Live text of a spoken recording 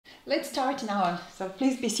Let's start now. So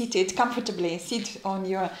please be seated comfortably. Sit on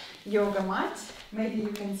your yoga mat. Maybe you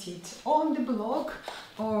can sit on the block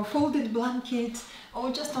or folded blanket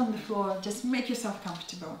or just on the floor. Just make yourself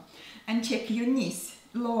comfortable and check your knees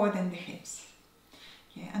lower than the hips.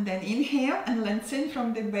 Okay, and then inhale and lengthen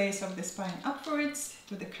from the base of the spine upwards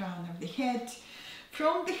to the crown of the head.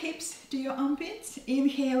 From the hips to your armpits.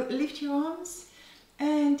 Inhale, lift your arms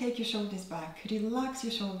and take your shoulders back. Relax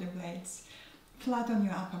your shoulder blades. Flat on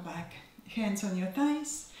your upper back. Hands on your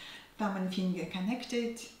thighs. Thumb and finger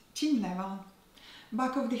connected. Chin level.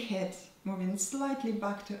 Back of the head moving slightly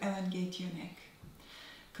back to elongate your neck.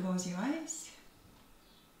 Close your eyes.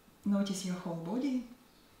 Notice your whole body.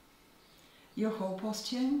 Your whole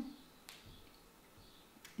posture.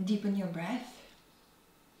 Deepen your breath.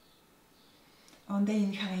 On the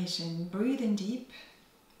inhalation, breathe in deep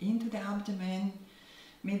into the abdomen,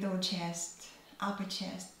 middle chest, upper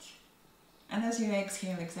chest. And as you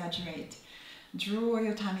exhale, exaggerate. Draw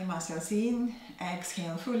your tummy muscles in,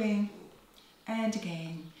 exhale fully. And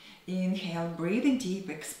again, inhale, breathe in deep,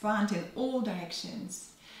 expand in all directions.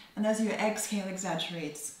 And as you exhale,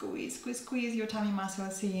 exaggerate. Squeeze, squeeze, squeeze your tummy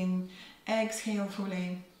muscles in. Exhale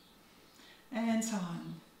fully. And so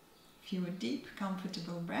on. Few deep,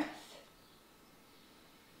 comfortable breaths.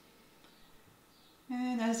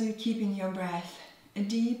 And as you're keeping your breath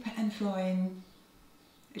deep and flowing,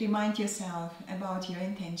 remind yourself about your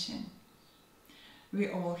intention. We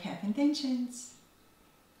all have intentions.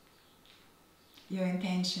 Your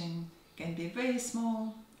intention can be very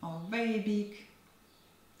small or very big.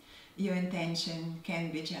 Your intention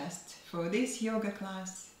can be just for this yoga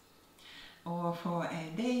class or for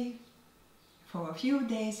a day, for a few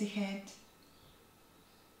days ahead.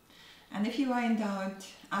 And if you are in doubt,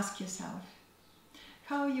 ask yourself,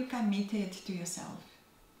 how are you committed to yourself?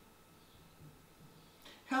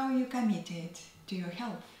 How are you committed to your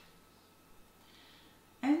health?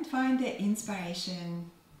 And find the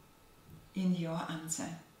inspiration in your answer.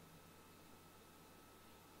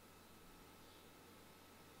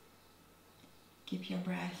 Keep your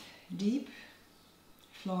breath deep,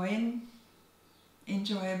 flowing,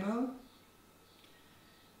 enjoyable.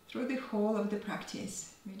 Through the whole of the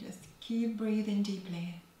practice, we just keep breathing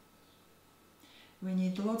deeply. We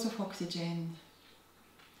need lots of oxygen.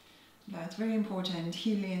 That's very important,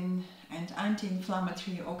 healing and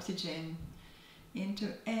anti-inflammatory oxygen into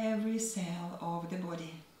every cell of the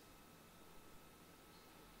body.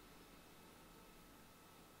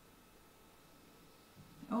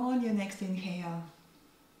 On your next inhale,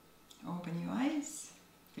 open your eyes,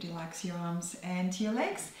 relax your arms and your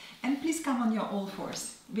legs, and please come on your all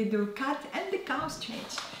fours. We do cat and the cow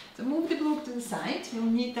stretch. So move the block to the side, we'll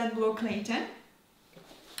need that block later.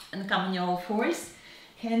 And come on your all fours,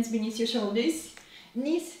 hands beneath your shoulders,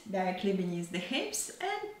 knees directly beneath the hips,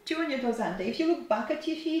 and turn your toes under. If you look back at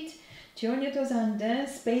your feet, turn your toes under,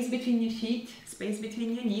 space between your feet, space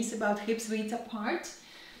between your knees, about hips width apart.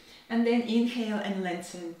 And then inhale and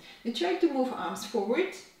lengthen. You try to move arms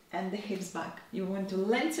forward and the hips back. You want to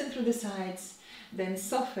lengthen through the sides, then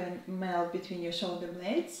soften, melt between your shoulder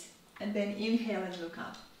blades, and then inhale and look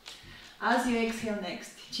up. As you exhale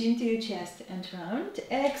next, chin to your chest and round.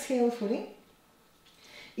 Exhale fully.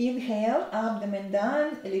 Inhale, abdomen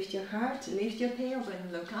down, lift your heart, lift your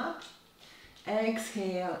tailbone, look up.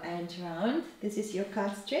 Exhale and round. This is your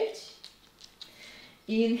cat stretch.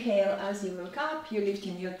 Inhale, as you look up, you're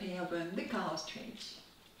lifting your tailbone, the cow stretch.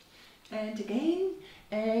 And again,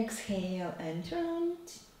 exhale and round.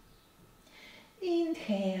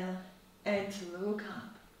 Inhale and look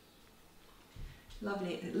up.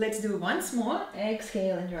 Lovely. Let's do once more.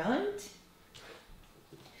 Exhale and round.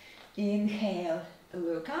 Inhale,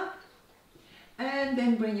 look up. And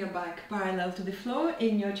then bring your back parallel to the floor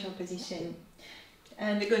in neutral position.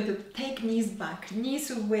 And we're going to take knees back, knees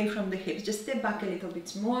away from the hips. Just step back a little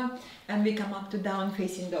bit more and we come up to down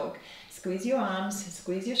facing dog. Squeeze your arms,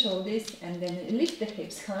 squeeze your shoulders, and then lift the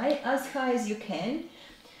hips high as you can.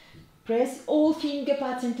 Press all finger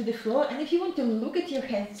pads into the floor, and if you want to look at your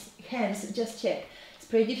hands, just check.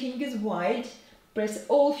 Spread your fingers wide, press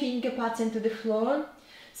all finger pads into the floor,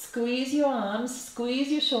 squeeze your arms,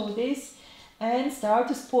 squeeze your shoulders, and start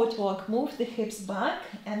to sport walk. Move the hips back,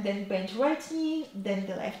 and then bend right knee, then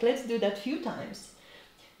the left. Let's do that a few times.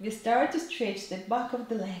 We start to stretch the back of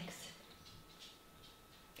the legs.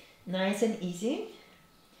 Nice and easy.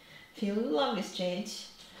 Feel a lovely stretch.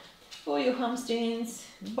 For your hamstrings,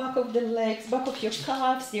 back of the legs, back of your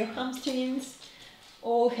calves, your hamstrings,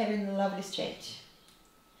 all having a lovely stretch.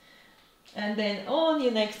 And then on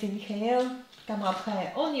your next inhale, come up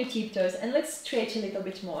high on your tiptoes and let's stretch a little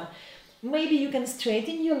bit more. Maybe you can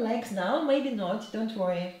straighten your legs now, maybe not, don't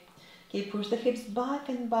worry. Okay, push the hips back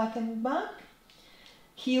and back and back.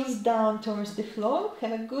 Heels down towards the floor.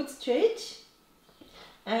 Have a good stretch.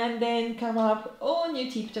 And then come up on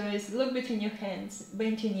your tiptoes. Look between your hands.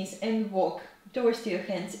 Bend your knees and walk towards your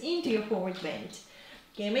hands into your forward bend.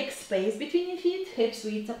 Okay, make space between your feet. Hips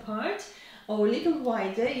width apart or a little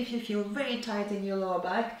wider if you feel very tight in your lower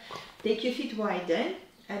back. Take your feet wider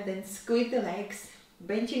and then squeeze the legs.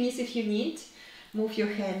 Bend your knees if you need. Move your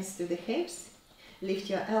hands to the hips.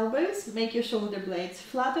 Lift your elbows, make your shoulder blades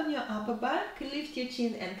flat on your upper back, lift your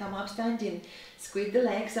chin and come up standing. Squeeze the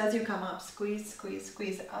legs as you come up, squeeze, squeeze,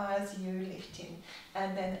 squeeze as you're lifting.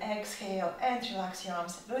 And then exhale and relax your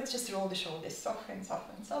arms. Let's just roll the shoulders, soften,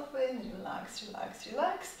 soften, soften, relax, relax,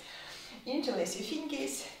 relax. Interlace your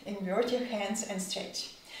fingers, invert your hands and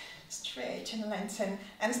stretch. Stretch and lengthen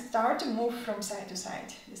and start to move from side to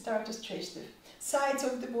side. You start to stretch the sides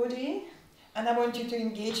of the body. And I want you to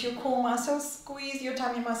engage your core muscles, squeeze your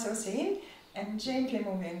tummy muscles in and gently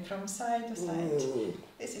move in from side to side.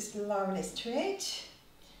 This is lovely stretch.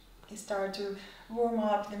 You start to warm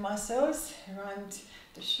up the muscles around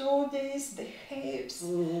the shoulders, the hips.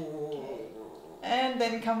 Okay. And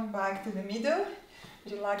then come back to the middle.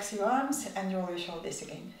 Relax your arms and roll your shoulders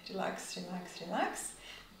again. Relax, relax, relax.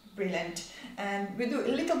 Brilliant. And we do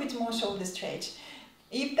a little bit more shoulder stretch.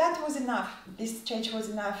 If that was enough, this stretch was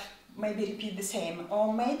enough, maybe repeat the same,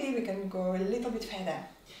 or maybe we can go a little bit further.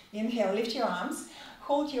 Inhale, lift your arms,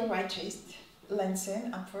 hold your right wrist,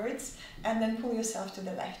 lengthen upwards, and then pull yourself to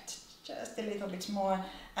the left, just a little bit more.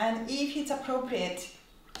 And if it's appropriate,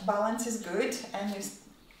 balance is good, and you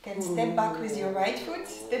can step back with your right foot,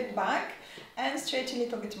 step back, and stretch a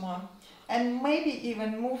little bit more. And maybe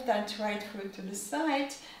even move that right foot to the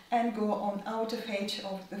side, and go on outer edge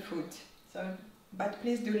of the foot. But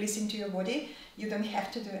please do listen to your body. You don't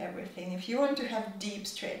have to do everything. If you want to have deep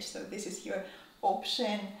stretch, so this is your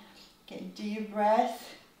option. Okay, deep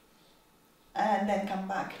breath. And then come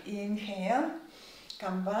back. Inhale.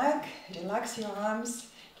 Come back. Relax your arms.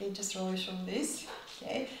 Okay, just roll your shoulders.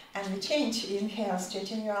 Okay, and we change. Inhale,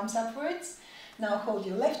 stretching your arms upwards. Now hold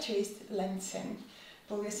your left wrist, lengthen.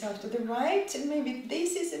 Pull yourself to the right, and maybe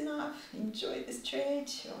this is enough. Enjoy the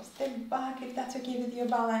stretch, or step back if that's okay with your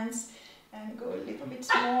balance. And go a little bit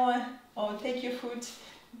more, or take your foot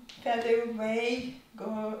further away,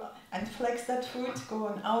 go and flex that foot, go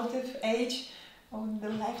on outer edge on the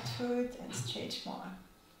left foot and stretch more.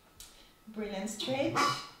 Brilliant stretch.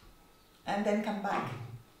 And then come back.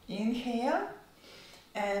 Inhale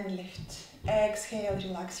and lift. Exhale,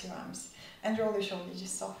 relax your arms. And roll the shoulders,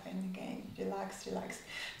 just soften again. Relax, relax.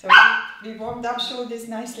 So we warmed up shoulders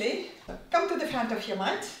nicely. So come to the front of your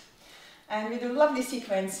mat. And we do a lovely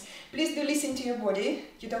sequence. Please do listen to your body.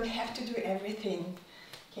 You don't have to do everything.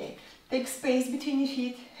 Okay. Take space between your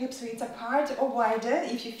feet, hips width apart or wider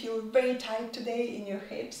if you feel very tight today in your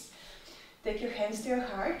hips. Take your hands to your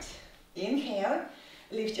heart. Inhale,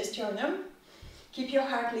 lift your sternum. Keep your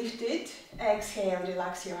heart lifted. Exhale,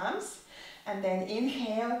 relax your arms. And then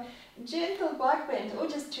inhale, gentle back bend or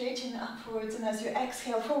just stretching upwards. And as you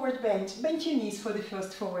exhale, forward bend. Bend your knees for the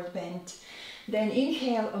first forward bend. Then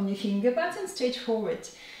inhale on your finger pads and stretch forward.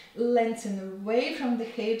 Lengthen away from the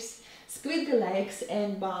hips, squeeze the legs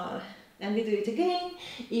and bow. And we do it again.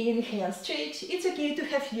 Inhale, stretch. It's okay to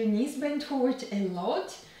have your knees bent forward a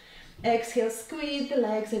lot. Exhale, squeeze the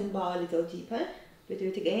legs and bow a little deeper. We do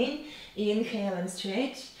it again. Inhale and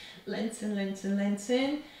stretch. Lengthen, lengthen,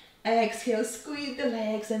 lengthen. Exhale, squeeze the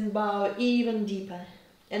legs and bow even deeper.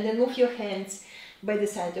 And then move your hands by the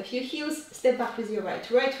side of your heels, step back with your right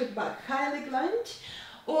foot back, high leg lunge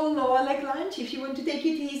or lower leg lunge. If you want to take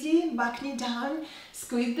it easy, back knee down,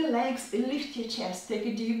 squeeze the legs, lift your chest, take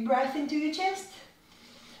a deep breath into your chest,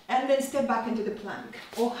 and then step back into the plank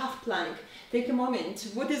or half plank. Take a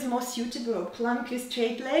moment, what is more suitable, plank with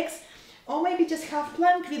straight legs, or maybe just half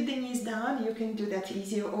plank with the knees down. You can do that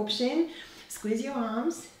easier option. Squeeze your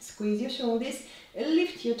arms, squeeze your shoulders,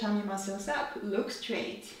 lift your tummy muscles up, look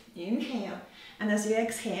straight, inhale. And as you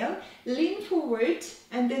exhale, lean forward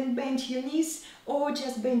and then bend your knees or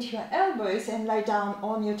just bend your elbows and lie down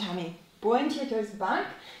on your tummy. Point your toes back,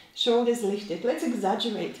 shoulders lifted. Let's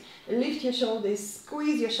exaggerate. Lift your shoulders,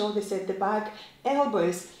 squeeze your shoulders at the back,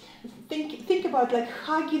 elbows. Think about like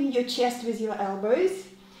hugging your chest with your elbows.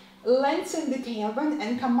 Lengthen the tailbone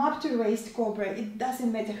and come up to raised cobra. It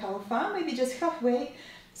doesn't matter how far, maybe just halfway.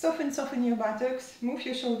 Soften your buttocks, move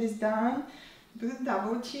your shoulders down. Do the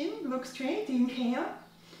double chin, look straight, inhale.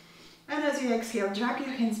 And as you exhale, drag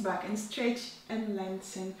your hands back and stretch and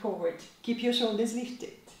lengthen forward. Keep your shoulders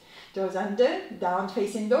lifted. Toes under, down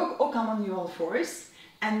facing dog or come on your all fours.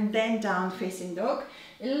 And then down facing dog.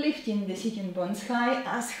 lifting the sitting bones high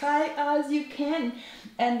as you can,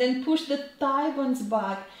 and then push the thigh bones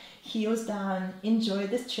back, heels down. Enjoy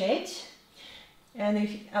the stretch.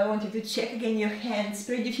 And I want you to check again your hands,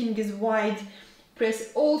 spread your fingers wide,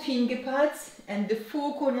 press all finger pads and the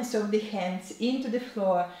four corners of the hands into the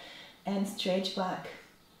floor and stretch back.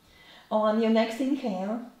 On your next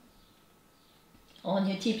inhale, on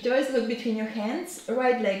your tiptoes, look between your hands,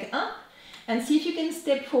 right leg up, and see if you can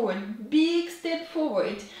step forward, big step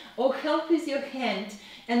forward, or help with your hand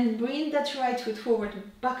and bring that right foot forward,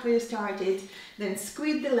 back where you started. Then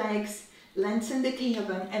squeeze the legs, lengthen the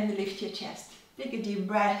tailbone and lift your chest. Take a deep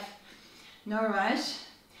breath, no rush.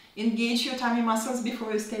 Engage your tummy muscles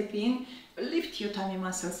before you step in. Lift your tummy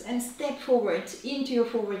muscles and step forward into your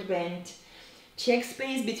forward bend. Check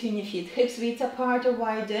space between your feet, hips width apart or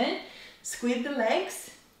wider. Squeeze the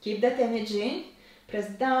legs, keep that energy. Press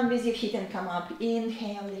down with your feet and come up.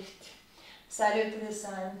 Inhale, lift. Salute to the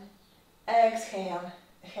sun. Exhale,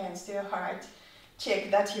 hands to your heart. Check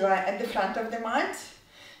that you are at the front of the mat.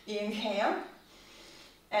 Inhale,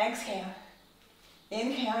 exhale.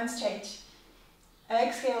 Inhale and stretch.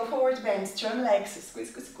 Exhale, forward bend, strong legs,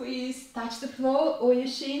 squeeze, squeeze, squeeze. Touch the floor or your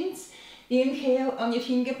shins. Inhale on your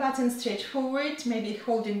finger pads and stretch forward, maybe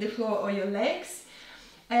holding the floor or your legs.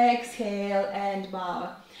 Exhale and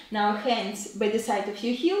bow. Now hands by the side of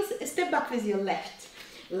your heels, step back with your left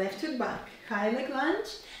foot back, high leg lunge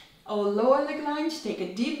or lower leg lunge. Take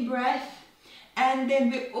a deep breath, and then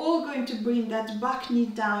we're all going to bring that back knee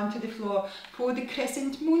down to the floor for the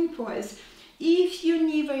crescent moon pose. If your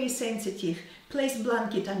knee very sensitive, place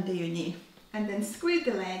blanket under your knee and then squeeze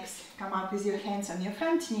the legs, come up with your hands on your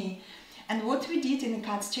front knee. And what we did in a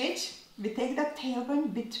cat stretch, we take that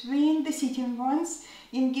tailbone between the sitting bones,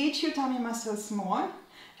 engage your tummy muscles more,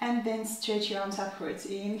 and then stretch your arms upwards.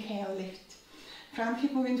 Inhale, lift. Front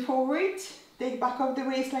hip moving forward, take back of the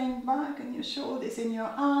waistline back and your shoulders and your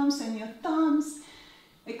arms and your thumbs.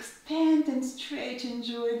 Extend and stretch,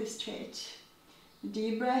 enjoy the stretch.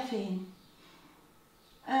 Deep breath in.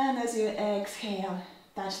 And as you exhale,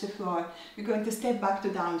 touch the floor. We're going to step back to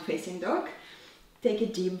down facing dog. Take a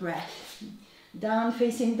deep breath. Down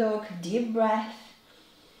facing dog, deep breath.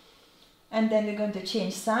 And then we're going to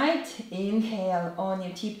change side. Inhale on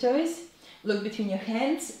your tiptoes. Look between your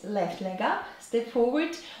hands, left leg up, step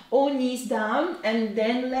forward, all knees down, and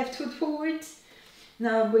then left foot forward.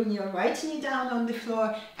 Now bring your right knee down on the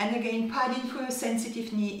floor, and again padding for a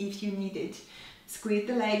sensitive knee if you need it. Squeeze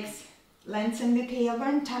the legs. Lengthen the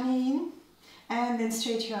tailbone, tummy in, and then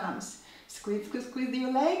stretch your arms. Squeeze, squeeze, squeeze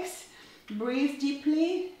your legs. Breathe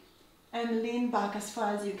deeply and lean back as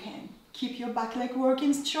far as you can. Keep your back leg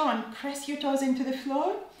working strong. Press your toes into the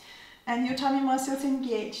floor and your tummy muscles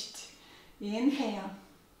engaged. Inhale.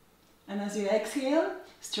 And as you exhale,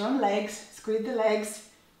 strong legs, squeeze the legs,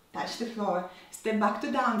 touch the floor. Step back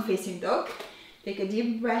to down facing dog. Take a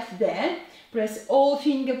deep breath there. Press all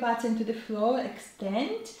finger pads into the floor,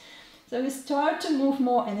 extend. So we start to move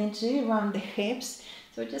more energy around the hips.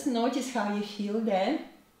 So just notice how you feel there.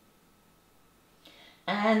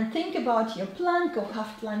 And think about your plank or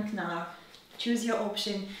half plank now. Choose your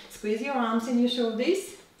option. Squeeze your arms and your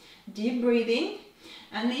shoulders. Deep breathing.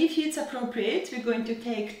 And if it's appropriate, we're going to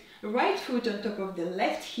take right foot on top of the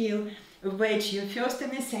left heel. Wedge your first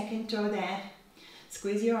and the second toe there.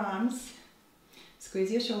 Squeeze your arms.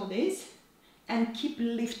 Squeeze your shoulders. And keep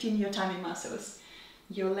lifting your tummy muscles.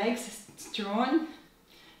 Your legs strong,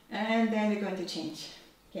 and then we're going to change.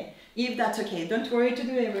 Okay, if that's okay, don't worry to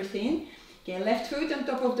do everything. Okay, left foot on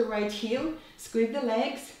top of the right heel, squeeze the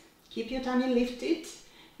legs, keep your tummy lifted,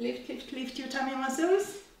 lift, lift, lift your tummy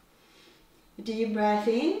muscles. Deep breath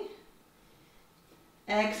in,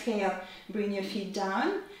 exhale, bring your feet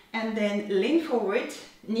down, and then lean forward,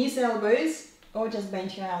 knees, elbows, or just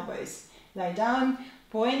bend your elbows. Lie down,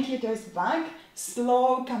 point your toes back,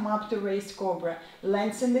 slow, come up to raised cobra.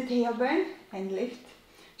 Lengthen the tailbone and lift.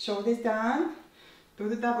 Shoulders down. Do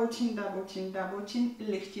the double chin, double chin, double chin.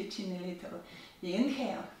 Lift your chin a little.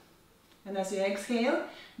 Inhale. And as you exhale,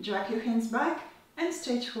 drag your hands back and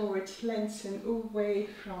stretch forward. Lengthen away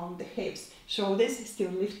from the hips. Shoulders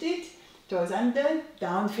still lifted. Toes under.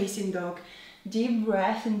 Down facing dog. Deep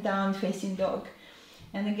breath and down facing dog.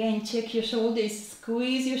 And again, check your shoulders.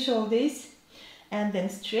 Squeeze your shoulders. And then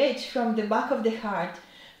stretch from the back of the heart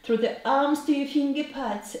through the arms to your finger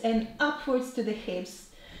pads and upwards to the hips.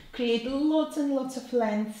 Create lots and lots of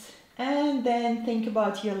length. And then think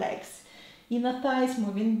about your legs. Inner thighs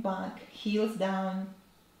moving back, heels down.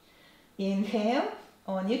 Inhale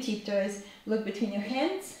on your tiptoes. Look between your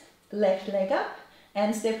hands, left leg up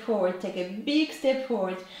and step forward. Take a big step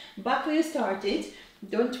forward. Back where you started.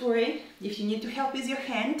 Don't worry, if you need to help with your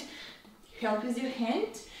hand, help with your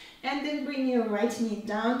hand. And then bring your right knee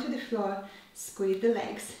down to the floor, squeeze the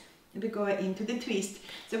legs. We go into the twist.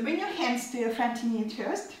 So bring your hands to your front knee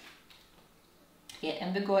first. Yeah,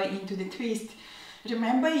 and we go into the twist.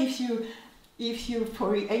 Remember, if you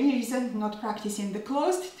for any reason not practicing the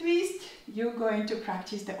closed twist, you're going to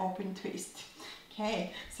practice the open twist.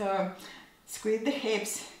 Okay, so squeeze the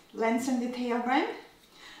hips, lengthen the tailbone,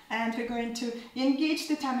 and we're going to engage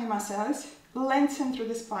the tummy muscles, lengthen through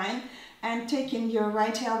the spine, and taking your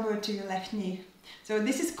right elbow to your left knee. So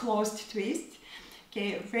this is closed twist.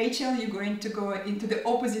 Okay, Rachel, you're going to go into the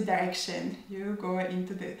opposite direction. You go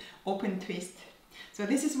into the open twist. So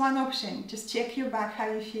this is one option. Just check your back, how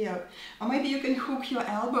you feel. Or maybe you can hook your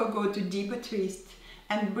elbow, go to deeper twist,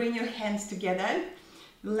 and bring your hands together.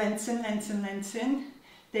 Lengthen, lengthen, lengthen.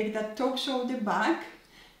 Take that top shoulder back.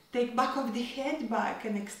 Take back of the head back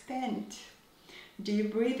and extend.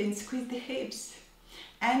 Deep breathe in, squeeze the hips.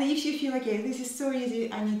 And if you feel, okay, this is so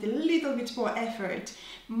easy, I need a little bit more effort,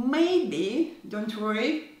 maybe, don't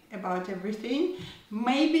worry about everything,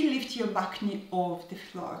 maybe lift your back knee off the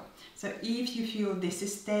floor. So if you feel this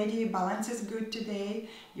is steady, balance is good today,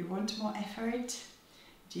 you want more effort,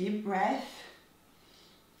 deep breath,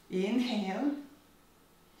 inhale.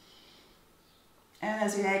 And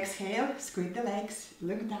as you exhale, squeeze the legs,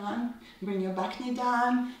 look down, bring your back knee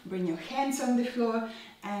down, bring your hands on the floor,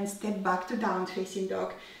 and step back to down facing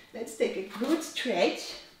dog. Let's take a good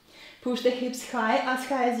stretch. Push the hips high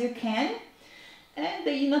as you can. And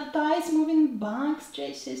the inner thighs moving back,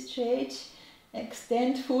 stretch.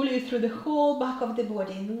 Extend fully through the whole back of the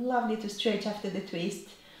body. Lovely to stretch after the twist.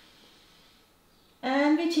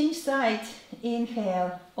 And we change side.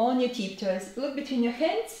 Inhale, on your tiptoes. Look between your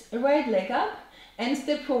hands, right leg up. And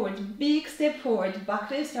step forward, big step forward,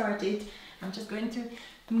 back where you started. I'm just going to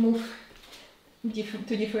move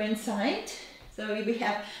to different side. So we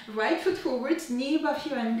have right foot forward, knee above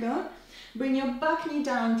your ankle. Bring your back knee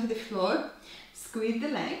down to the floor. Squeeze the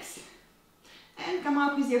legs. And come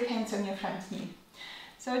up with your hands on your front knee.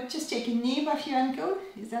 So just take a knee above your ankle.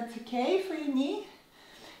 Is that okay for your knee?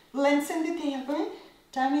 Lengthen the tailbone,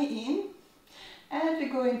 tummy in. And we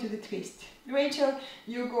go into the twist. Rachel,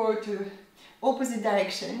 you go to opposite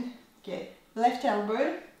direction. Okay, left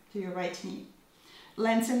elbow to your right knee.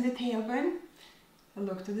 Lengthen the tailbone,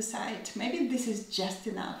 look to the side. Maybe this is just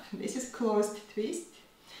enough. This is closed twist.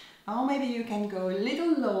 Or maybe you can go a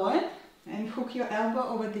little lower and hook your elbow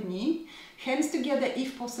over the knee. Hands together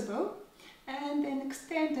if possible. And then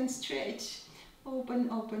extend and stretch. Open,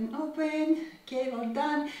 open, open. Okay, well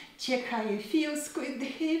done. Check how you feel. Squeeze the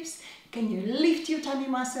hips. Can you lift your tummy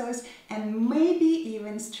muscles and maybe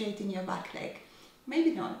even straighten your back leg?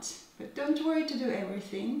 Maybe not, but don't worry to do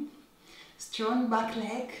everything. Strong back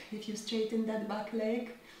leg, if you straighten that back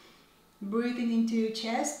leg. Breathing into your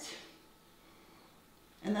chest.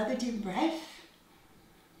 Another deep breath.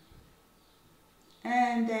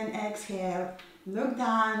 And then exhale. Look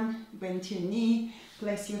down, bend your knee,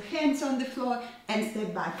 place your hands on the floor and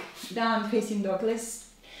step back. Down facing dog. Let's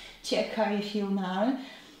check how you feel now.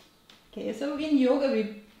 Okay, so in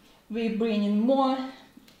yoga we bring in more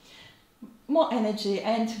energy,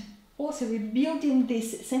 and also we build in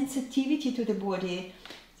this sensitivity to the body,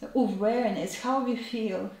 so awareness, how we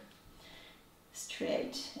feel.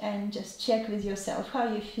 Stretch and just check with yourself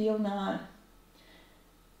how you feel now.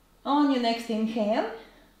 On your next inhale,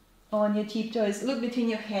 on your tiptoes, look between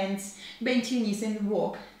your hands, bend your knees and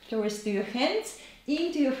walk towards your hands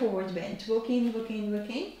into your forward bend. Walk in, walk in, walk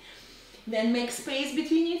in. Then make space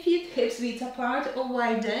between your feet, hips width apart or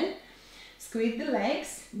wider. Squeeze the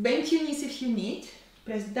legs, bend your knees if you need.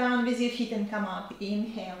 Press down with your feet and come up.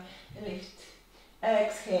 Inhale, lift.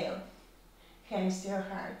 Exhale, hands to your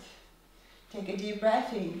heart. Take a deep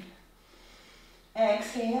breath in.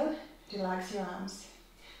 Exhale, relax your arms.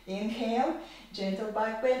 Inhale, gentle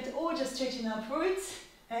back bend or just stretching upwards.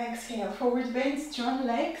 Exhale, forward bend, strong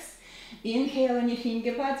legs. Inhale on your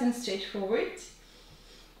finger pads and stretch forward.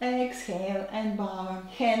 Exhale and bow.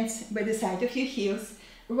 Hands by the side of your heels.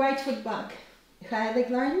 Right foot back. High leg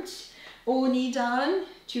lunge or knee down.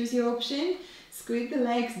 Choose your option. Squeeze the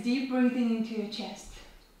legs, deep breathing into your chest.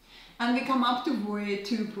 And we come up to warrior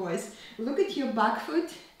two pose. Look at your back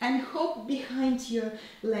foot and hop behind your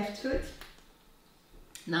left foot.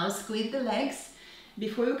 Now squeeze the legs.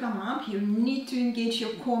 Before you come up, you need to engage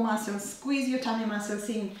your core muscles. Squeeze your tummy muscles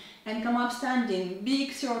in and come up standing.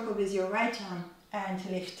 Big circle with your right arm. And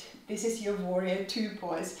lift. This is your warrior two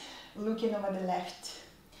pose. Looking over the left.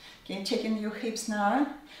 Okay, checking your hips now.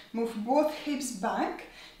 Move both hips back.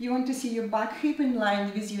 You want to see your back hip in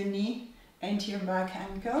line with your knee and your back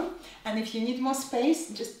ankle. And if you need more space,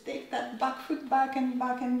 just take that back foot back and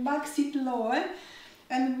back and back, sit lower.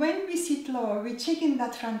 And when we sit lower, we check in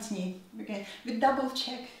that front knee. Okay, we double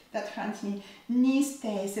check that front knee. Knee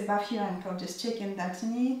stays above your ankle. Just check in that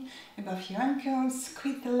knee above your ankle.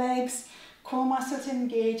 Squeeze the legs, core muscles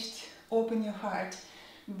engaged. Open your heart.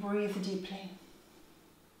 Breathe deeply.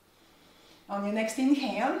 On your next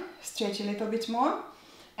inhale, stretch a little bit more.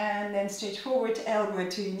 And then stretch forward, elbow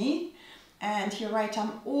to your knee. And your right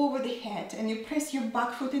arm over the head. And you press your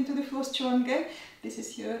back foot into the floor stronger. This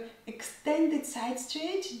is your extended side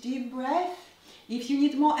stretch. Deep breath. If you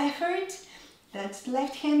need more effort, that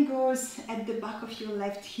left hand goes at the back of your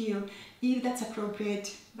left heel, if that's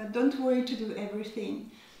appropriate. But don't worry to do everything.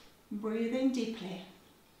 Breathe in deeply.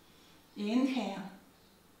 Inhale.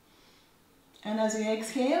 And as you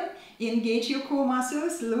exhale, engage your core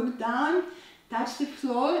muscles. Look down, touch the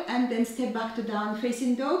floor, and then step back to down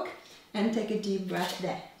facing dog. And take a deep breath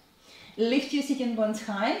there. Lift your sitting bones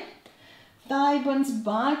high. Thigh bones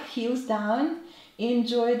back, heels down.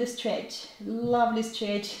 Enjoy the stretch. Lovely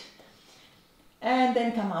stretch. And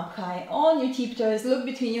then come up high. On your tiptoes, look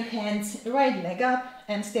between your hands. Right leg up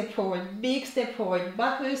and step forward. Big step forward.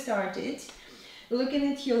 Back where you started.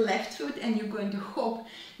 Looking at your left foot, and you're going to hop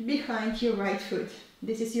behind your right foot.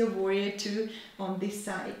 This is your warrior two on this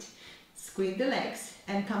side. Squeeze the legs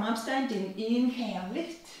and come up standing. Inhale,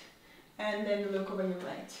 lift. And then look over your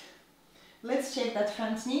right. Let's check that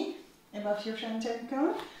front knee above your front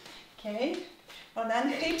ankle. Okay. On then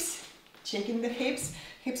hips, checking the hips.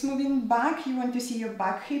 Hips moving back. You want to see your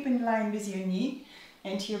back hip in line with your knee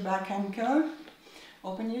and your back ankle.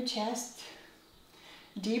 Open your chest.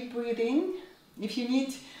 Deep breathing. If you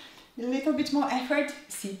need a little bit more effort,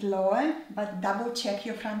 sit lower, but double check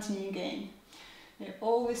your front knee again. You're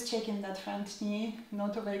always checking that front knee,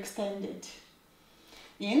 not overextended.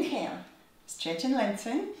 Inhale, stretch and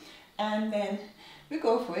lengthen, and then we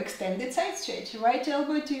go for extended side stretch. Right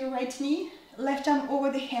elbow to your right knee, left arm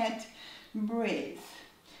over the head, breathe.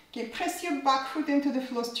 Okay, press your back foot into the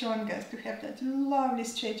floor stronger to have that lovely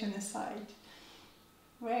stretch on the side.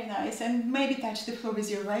 Very nice, and maybe touch the floor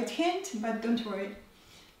with your right hand, but don't worry.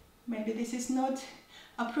 Maybe this is not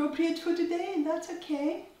appropriate for today, and that's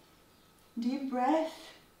okay. Deep breath.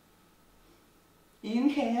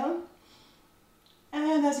 Inhale.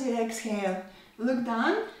 And as you exhale, look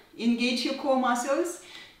down, engage your core muscles,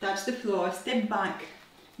 touch the floor, step back,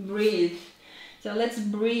 breathe. So let's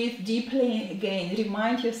breathe deeply again.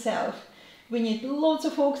 Remind yourself, we need lots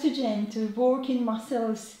of oxygen to work in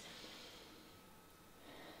muscles.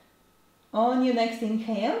 On your next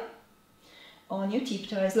inhale, on your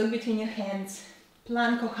tiptoes, look between your hands,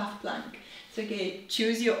 plank or half plank. So okay,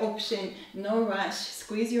 choose your option, no rush,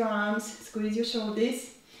 squeeze your arms, squeeze your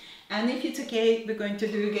shoulders. And if it's okay, we're going to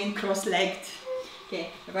do again cross-legged. Okay,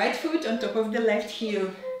 right foot on top of the left heel.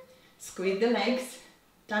 Squeeze the legs,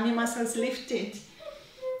 tummy muscles lifted.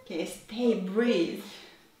 Okay, stay, breathe.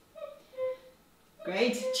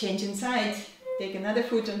 Great, change inside. Take another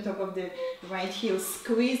foot on top of the right heel.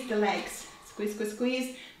 Squeeze the legs. Squeeze, squeeze,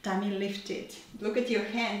 squeeze. Tummy lifted. Look at your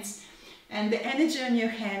hands. And the energy on your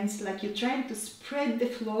hands, like you're trying to spread the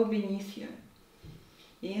floor beneath you.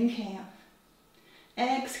 Inhale.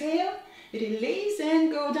 Exhale, release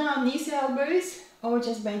and go down, knees, elbows, or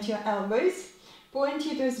just bend your elbows. Point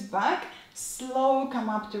your toes back, slow come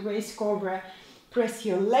up to raise cobra. Press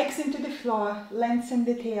your legs into the floor, lengthen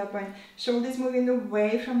the tailbone, shoulders moving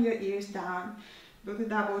away from your ears down. Do the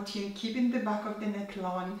double chin, keeping the back of the neck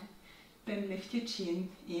long. Then lift your chin,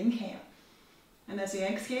 inhale. And as you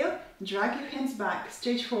exhale, drag your hands back,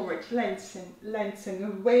 stretch forward, lengthen, lengthen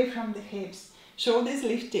away from the hips. Shoulders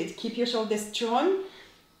lifted, keep your shoulders strong,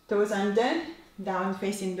 toes under, down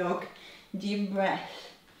facing dog, deep breath.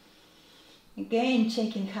 Again,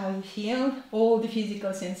 checking how you feel, all the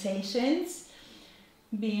physical sensations,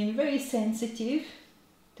 being very sensitive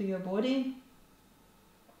to your body.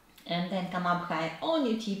 And then come up high on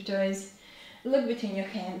your tiptoes, look between your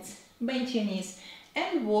hands, bend your knees,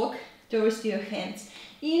 and walk towards your hands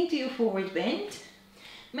into your forward bend.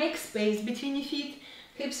 Make space between your feet.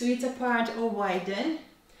 Hips width apart or widen.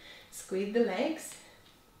 Squeeze the legs.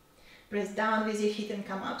 Press down with your feet and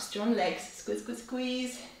come up. Strong legs. Squeeze, squeeze,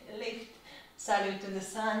 squeeze. Lift. Salute to the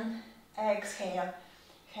sun. Exhale.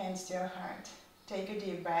 Hands to your heart. Take a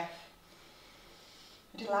deep breath.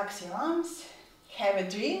 Relax your arms. Have a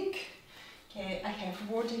drink. Okay, I have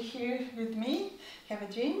water here with me. Have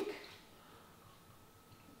a drink.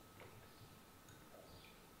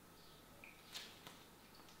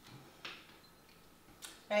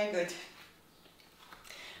 Very good.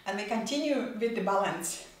 And we continue with the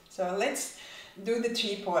balance. So let's do the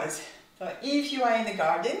tree pose. So if you are in the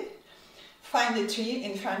garden, find a tree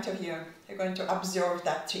in front of you. You're going to observe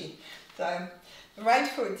that tree. So right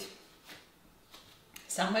foot,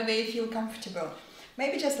 somewhere where you feel comfortable.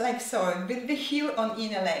 Maybe just like so, with the heel on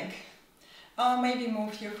inner leg. Or maybe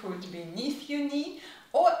move your foot beneath your knee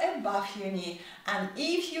or above your knee. And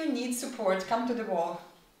if you need support, come to the wall.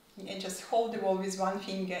 And just hold the wall with one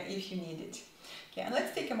finger if you need it. Okay, and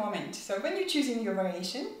let's take a moment. So when you're choosing your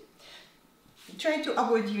variation, try to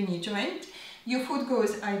avoid your knee joint. Your foot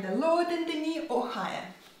goes either lower than the knee or higher.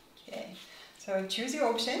 Okay, so choose your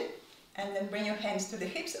option and then bring your hands to the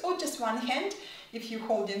hips or just one hand if you're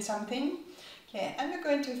holding something. Okay, and we're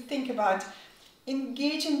going to think about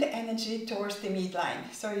engaging the energy towards the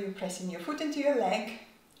midline. So you're pressing your foot into your leg,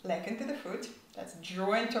 leg into the foot. That's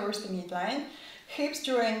drawing towards the midline. Hips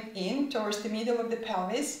drawing in towards the middle of the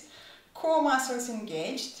pelvis. Core muscles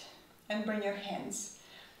engaged. And bring your hands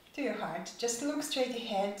to your heart. Just look straight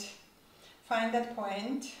ahead. Find that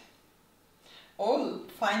point. Or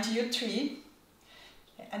find your tree.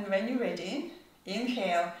 And when you're ready,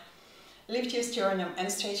 inhale. Lift your sternum and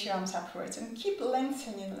stretch your arms upwards and keep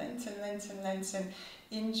lengthening, lengthen.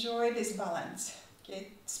 Enjoy this balance. Okay,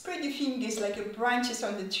 spread your fingers like your branches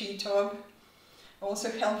on the treetop.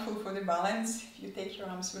 Also helpful for the balance if you take your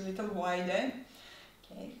arms a little wider.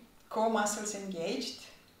 Okay, core muscles engaged.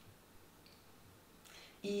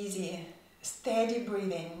 Easy, steady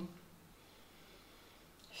breathing.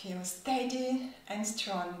 Feel steady and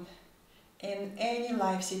strong in any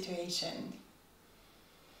life situation.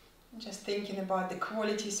 Just thinking about the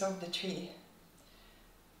qualities of the tree.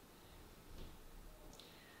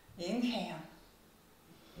 Inhale.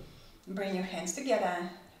 Bring your hands together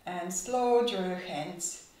and slow draw your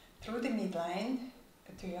hands through the midline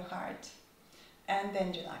to your heart. And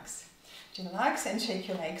then relax. Relax and shake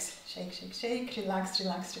your legs. Shake, shake, shake. Relax,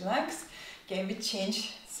 relax, relax. Okay, we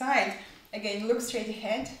change side. Again, look straight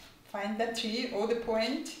ahead. Find that tree or the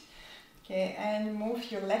point. Okay, and move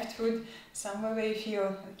your left foot somewhere where you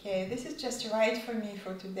feel, okay, this is just right for me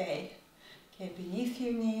for today. Okay, beneath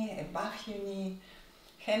your knee, above your knee,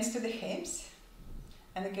 hands to the hips.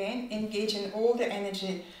 And again, engaging all the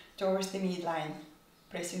energy towards the midline.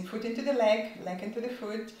 Pressing foot into the leg, leg into the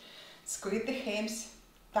foot, squeeze the hips,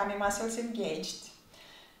 tummy muscles engaged.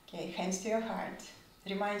 Okay, hands to your heart.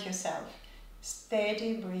 Remind yourself,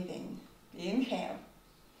 steady breathing. Inhale.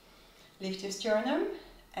 Lift your sternum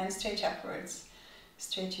and stretch upwards.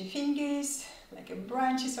 Stretch your fingers like your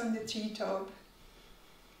branches on the treetop.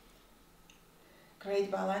 Great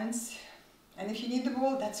balance. And if you need the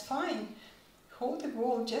ball, that's fine. Hold the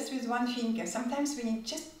ball just with one finger. Sometimes we need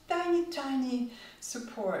just tiny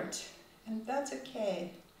support. And that's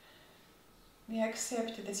okay. We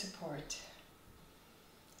accept the support.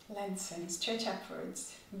 Lengthen, stretch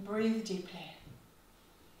upwards. Breathe deeply.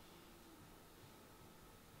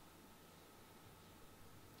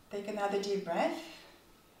 Take another deep breath.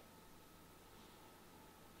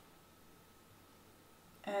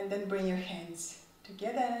 And then bring your hands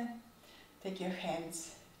together. Take your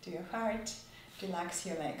hands to your heart. Relax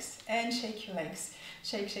your legs and shake your legs.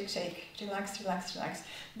 Shake, shake, shake. Relax, relax, relax.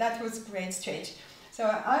 That was great stretch. So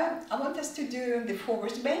I want us to do the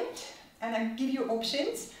forward bend and I give you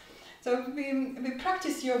options. So we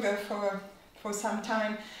practice yoga for some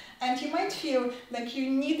time. And you might feel like you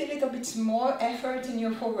need a little bit more effort in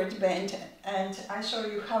your forward bend, and I show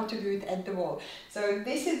you how to do it at the wall. So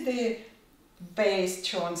this is the base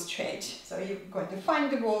strong stretch. So you're going to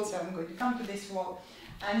find the wall, so I'm going to come to this wall,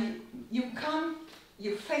 and you come,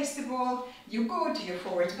 you face the wall, you go to your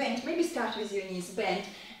forward bend, maybe start with your knees bent,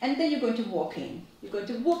 and then you're going to walk in. You're going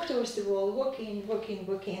to walk towards the wall, walk in, walk in,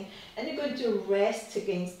 walk in, and you're going to rest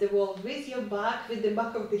against the wall with your back, with the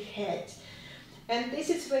back of the head. And this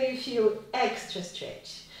is where you feel extra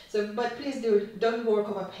stretch. So, but please don't work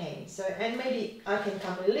over pain. So, and maybe I can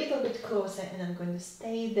come a little bit closer and I'm going to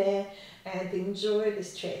stay there and enjoy the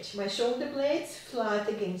stretch. My shoulder blades flat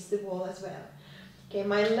against the wall as well. Okay,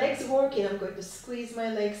 my legs working, I'm going to squeeze my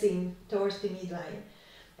legs in towards the midline.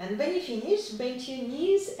 And when you finish, bend your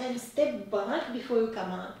knees and step back before you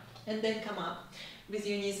come up. And then come up with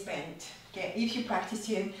your knees bent. Okay, if you practice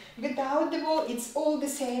it without the wall, it's all the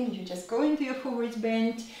same. You just go into your forward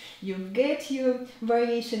bend, you get your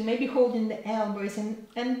variation, maybe holding the elbows and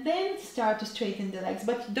then start to straighten the legs.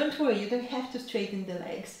 But don't worry, you don't have to straighten the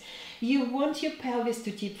legs. You want your pelvis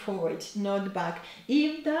to tip forward, not back.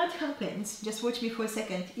 If that happens, just watch me for a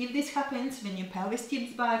second. If this happens when your pelvis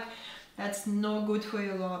tips back, that's no good for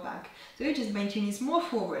your lower back. So you just bend your knees more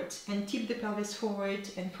forward and tip the pelvis forward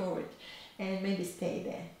and forward. And maybe stay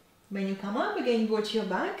there. When you come up, again, watch your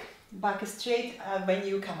back. Back is straight when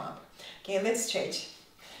you come up. Okay, let's stretch.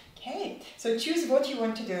 Okay, so choose what you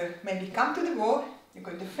want to do. Maybe come to the wall, you're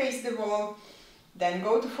going to face the wall, then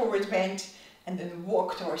go to forward bend, and then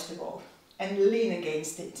walk towards the wall and lean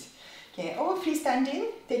against it. Okay, or freestanding,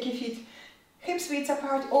 take your feet hips width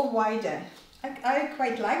apart or wider. I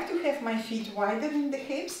quite like to have my feet wider than the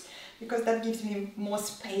hips because that gives me more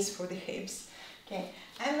space for the hips. Okay,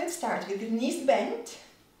 and let's start with the knees bent,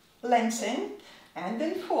 lengthen, and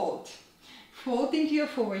then fold. Fold into your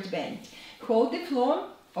forward bend. Hold the floor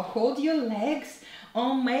or hold your legs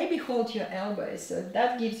or maybe hold your elbows. So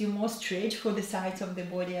that gives you more stretch for the sides of the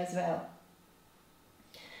body as well.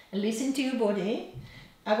 Listen to your body.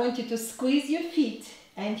 I want you to squeeze your feet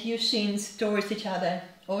and your shins towards each other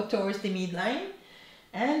or towards the midline.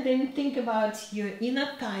 And then think about your inner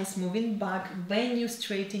thighs moving back when you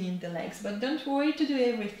straighten in the legs. But don't worry to do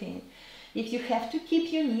everything. If you have to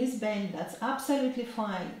keep your knees bent, that's absolutely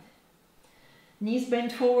fine. Knees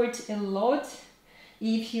bent forward a lot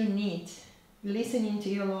if you need. Listening to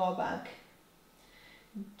your lower back.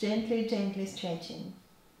 Gently, gently stretching.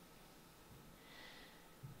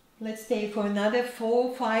 Let's stay for another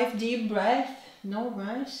 4-5 deep breaths. No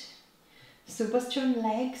rush. Super strong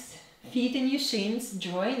legs. Feet and your shins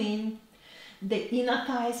join in. The inner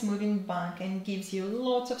thighs moving back and gives you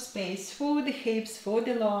lots of space for the hips, for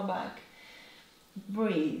the lower back.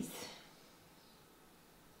 Breathe.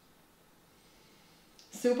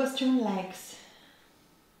 Super strong legs.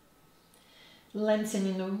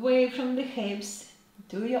 Lengthening away from the hips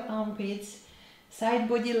to your armpits. Side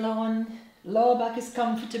body long. Lower back is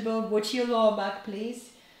comfortable. Watch your lower back, please.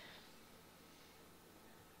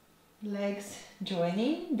 Legs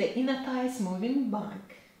joining. The inner thighs moving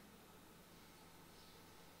back.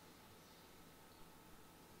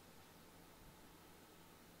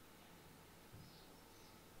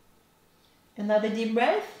 Another deep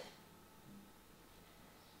breath.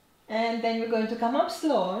 And then we're going to come up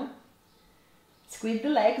slow. Squeeze the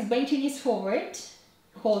legs, bend your knees forward,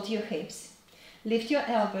 hold your hips. Lift your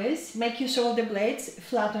elbows, make your shoulder blades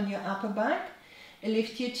flat on your upper back,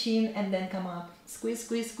 lift your chin and then come up. Squeeze,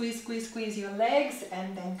 squeeze, squeeze, squeeze, squeeze your legs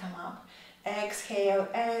and then come up. Exhale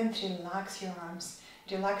and relax your arms,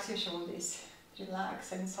 relax your shoulders,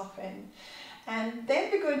 relax and soften. And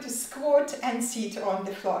then we're going to squat and sit on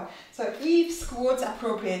the floor. So if squats are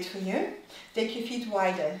appropriate for you, take your feet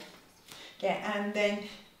wider. Okay, and then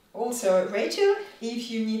also, Rachel,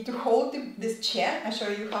 if you need to hold this chair, I'll show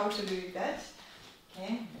you how to do that.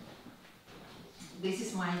 Okay. This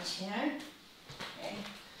is my chair. Okay.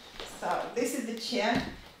 So this is the chair.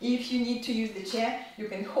 If you need to use the chair, you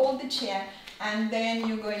can hold the chair and then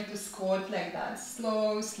you're going to squat like that.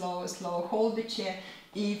 Slow, slow, slow. Hold the chair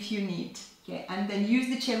if you need. Okay. And then use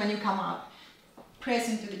the chair when you come up. Press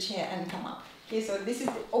into the chair and come up. Okay. So this is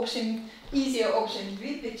the option, easier option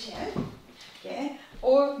with the chair. Okay.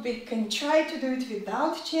 Or we can try to do it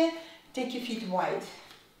without chair. Take your feet wide.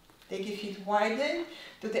 Take your feet widen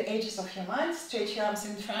to the edges of your mat. Stretch your arms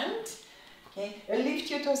in front. Okay. Lift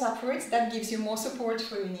your toes upwards. That gives you more support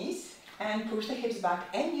for your knees. And push the hips back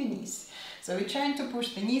and your knees. So we're trying to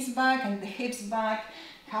push the knees back and the hips back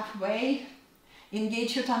halfway.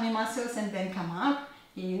 Engage your tummy muscles and then come up.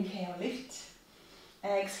 Inhale, lift.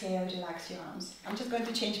 Exhale, relax your arms. I'm just going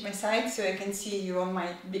to change my side so I can see you on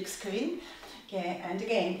my big screen. Okay, and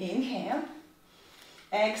again, inhale,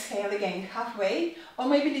 exhale again, halfway, or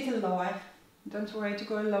maybe a little lower. Don't worry to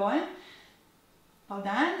go lower. Hold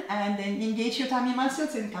on, and then engage your tummy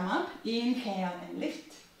muscles and come up. Inhale and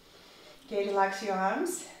lift. Okay, relax your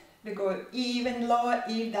arms. We go even lower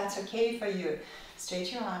if that's okay for you.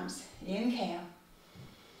 Stretch your arms. Inhale.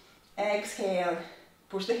 Exhale.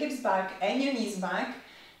 Push the hips back and your knees back.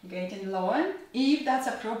 Getting lower if that's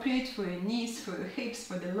appropriate for your knees, for your hips,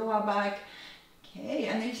 for the lower back. Okay,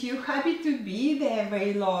 and if you're happy to be there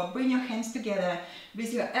very low, bring your hands together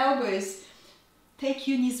with your elbows. Take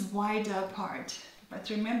your knees wider apart. But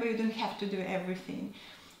remember, you don't have to do everything.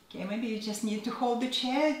 Okay, maybe you just need to hold the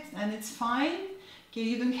chair and it's fine. Okay,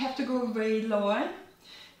 you don't have to go very low.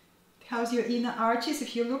 How's your inner arches?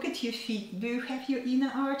 If you look at your feet, do you have your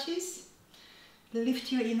inner arches?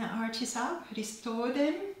 Lift your inner arches up, restore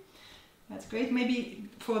them. That's great. Maybe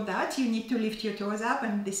for that you need to lift your toes up,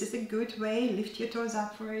 and this is a good way. Lift your toes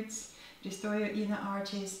upwards, restore your inner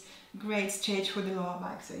arches. Great stretch for the lower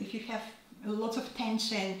back. So if you have a lot of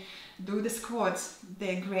tension, do the squats.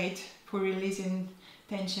 They're great for releasing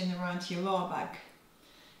tension around your lower back.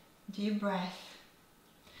 Deep breath.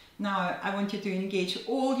 Now I want you to engage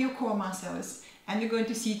all your core muscles. And you're going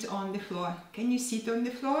to sit on the floor. Can you sit on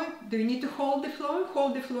the floor? Do you need to hold the floor?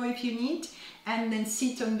 Hold the floor if you need. And then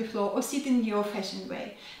sit on the floor or sit in your old-fashioned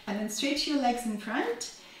way. And then stretch your legs in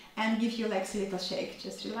front and give your legs a little shake.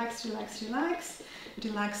 Just relax, relax, relax.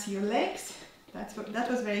 Relax your legs. That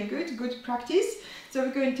was very good, good practice. So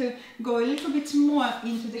we're going to go a little bit more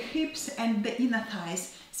into the hips and the inner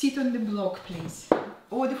thighs. Sit on the block, please,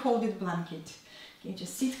 or the folded blanket. Okay,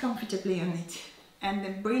 just sit comfortably on it and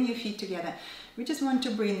then bring your feet together. We just want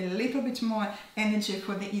to bring a little bit more energy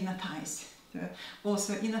for the inner thighs. So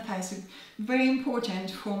also inner thighs are very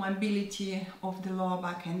important for mobility of the lower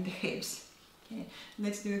back and the hips. Okay,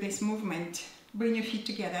 let's do this movement. Bring your feet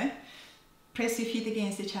together. Press your feet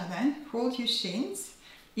against each other, hold your shins,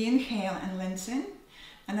 inhale and lengthen,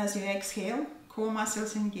 and as you exhale, core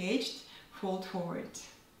muscles engaged, fold forward.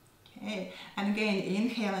 Okay, and again,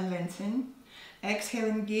 inhale and lengthen, exhale,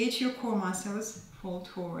 engage your core muscles, fold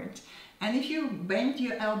forward. And if you bend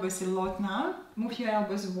your elbows a lot now, move your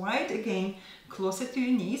elbows wide again, closer to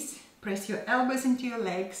your knees, press your elbows into your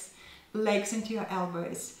legs, legs into your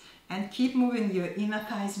elbows, and keep moving your inner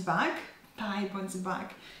thighs back, thigh bones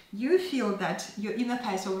back. You feel that your inner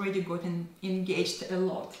thighs already got engaged a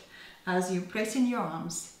lot as you press in your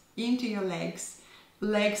arms into your legs,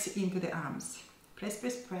 legs into the arms. Press,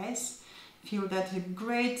 press, press. Feel that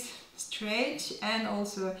great stretch and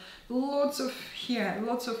also lots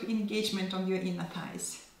of engagement on your inner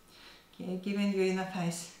thighs. Okay, giving your inner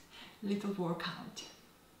thighs a little workout.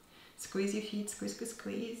 Squeeze your feet, squeeze, squeeze,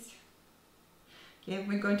 squeeze. Okay,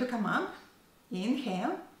 we're going to come up.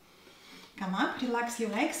 Inhale. Come up, relax your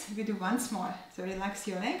legs. We do once more. So relax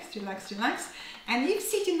your legs, relax, relax. And if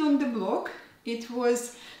sitting on the block, it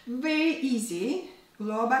was very easy.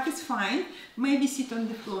 Lower back is fine. Maybe sit on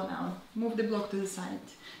the floor now. Move the block to the side.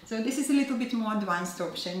 So this is a little bit more advanced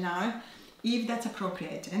option now, if that's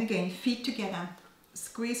appropriate. And again, feet together.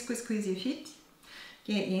 Squeeze, squeeze, squeeze your feet.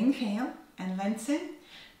 Okay, inhale and lengthen.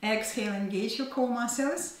 Exhale, engage your core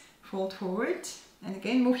muscles. Fold forward. And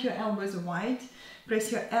again, move your elbows wide.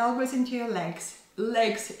 Press your elbows into your legs,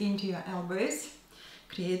 legs into your elbows.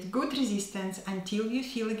 Create good resistance until you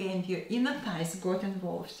feel again your inner thighs got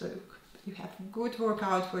involved. So you have good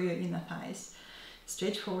workout for your inner thighs.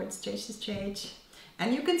 Stretch forward, stretch, stretch.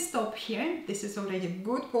 And you can stop here. This is already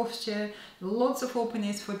good posture. Lots of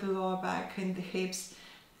openness for the lower back and the hips.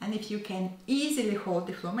 And if you can easily hold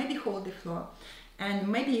the floor, maybe hold the floor. And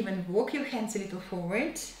maybe even walk your hands a little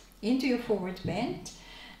forward into your forward bend.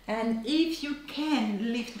 And if you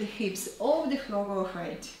can lift the hips off the floor, go for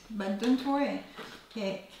it. But don't worry.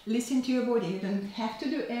 Okay, listen to your body. You don't have to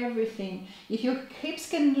do everything. If your hips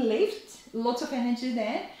can lift, lots of energy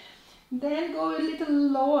there, then go a little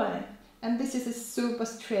lower. And this is a super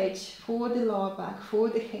stretch for the lower back, for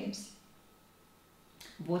the hips.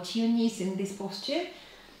 Watch your knees in this posture.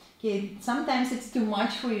 Okay, sometimes it's too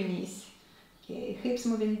much for your knees. Okay, hips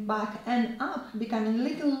moving back and up, becoming a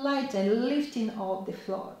little lighter, lifting off the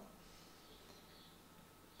floor.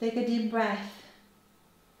 Take a deep breath.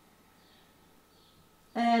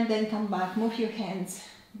 And then come back, move your hands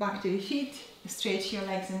back to your feet, stretch your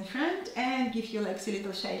legs in front and give your legs a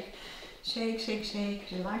little shake. Shake, shake, shake,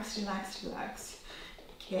 relax, relax, relax.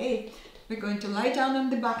 Okay, we're going to lie down on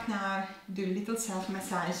the back now, do a little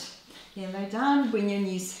self-massage. Okay, lie down, bring your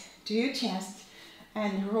knees to your chest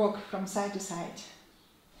and rock from side to side.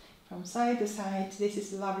 From side to side, this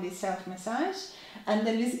is lovely self-massage. And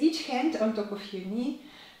then with each hand on top of your knee,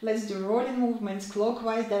 let's do rolling movements,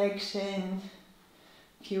 clockwise direction,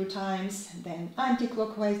 few times, then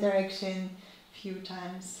anti-clockwise direction, few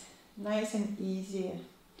times. Nice and easy.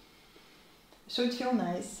 Should feel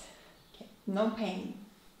nice. Okay, no pain.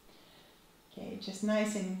 Okay, just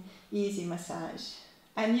nice and easy massage.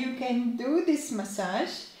 And you can do this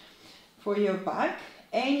massage for your back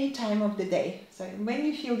any time of the day. So when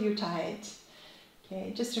you feel you're tired,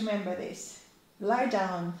 okay, just remember this. Lie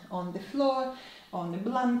down on the floor, on the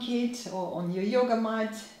blanket or on your yoga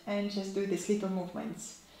mat and just do these little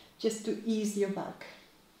movements just to ease your back.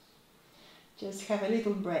 Just have a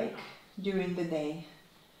little break during the day.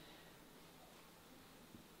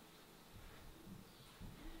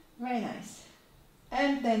 Very nice.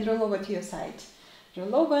 And then roll over to your side.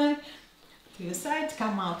 Roll over to your side,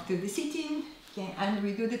 come up to the sitting, okay, and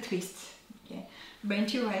we do the twist. Okay.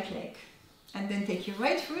 Bend your right leg and then take your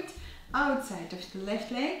right foot outside of the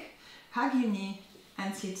left leg, hug your knee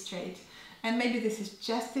and sit straight. And maybe this is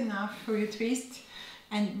just enough for your twist.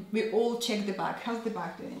 And we all check the back. How's the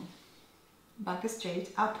back doing? Back is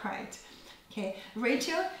straight, upright. Okay,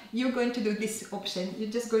 Rachel, you're going to do this option.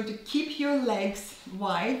 You're just going to keep your legs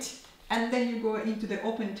wide and then you go into the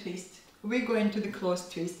open twist. We go into the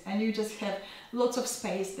closed twist and you just have lots of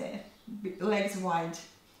space there, legs wide.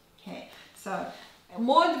 Okay, so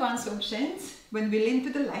more advanced options when we lean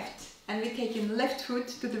to the left and we take in left foot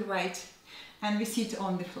to the right and we sit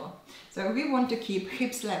on the floor. So we want to keep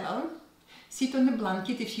hips level. Sit on the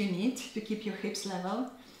blanket if you need to keep your hips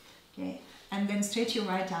level. Okay, and then stretch your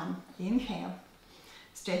right arm. Inhale,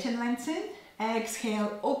 stretch and lengthen.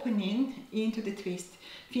 Exhale, opening into the twist.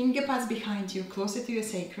 Finger pads behind you, closer to your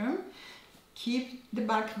sacrum. Keep the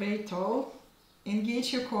back very tall.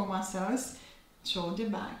 Engage your core muscles, shoulder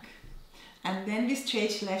back. And then we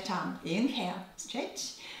stretch left arm. Inhale,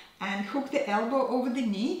 stretch. And hook the elbow over the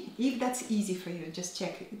knee, if that's easy for you. Just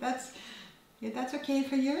check if that's okay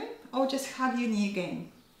for you. Or just hug your knee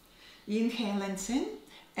again. Inhale, lengthen.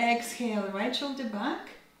 Exhale, right shoulder back.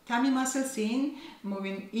 Tummy muscles in,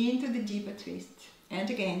 moving into the deeper twist. And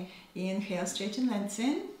again, inhale, stretch and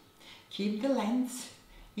lengthen. Keep the length.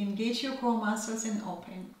 Engage your core muscles and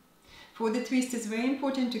open. For the twist, it's very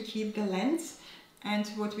important to keep the length. And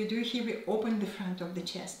what we do here, we open the front of the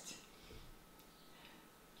chest.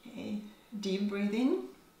 Okay, deep breathing.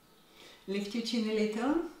 Lift your chin a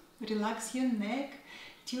little. Relax your neck.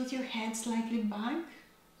 Tilt your head slightly back.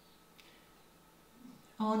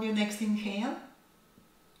 On your next inhale,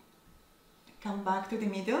 come back to the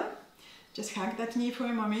middle. Just hug that knee for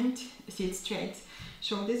a moment. Sit straight.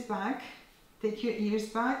 Shoulders back. Take your ears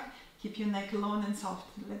back. Keep your neck long and soft.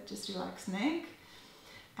 Let's just relax neck.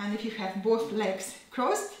 And if you have both legs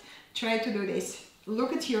crossed, try to do this.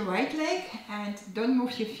 Look at your right leg and don't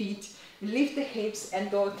move your feet. Lift the hips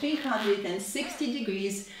and go 360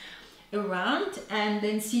 degrees around and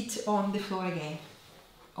then sit on the floor again.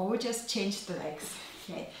 Or just change the legs.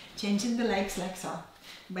 Okay, changing the legs like so.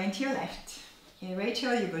 Bend to your left. Okay,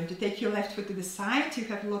 Rachel, you're going to take your left foot to the side. You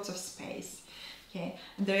have lots of space. Okay,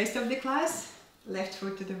 and the rest of the class, left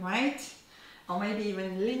foot to the right, or maybe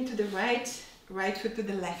even lean to the right, right foot to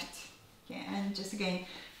the left. Okay, and just again,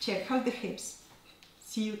 check how the hips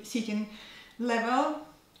sitting level,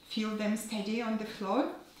 feel them steady on the floor.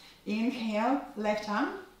 Inhale, left arm.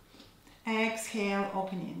 Exhale,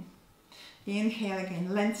 opening. Inhale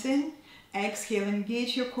again, lengthen. Exhale,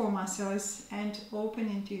 engage your core muscles and open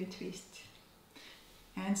into your twist.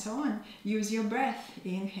 And so on. Use your breath.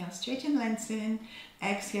 Inhale, stretch and lengthen.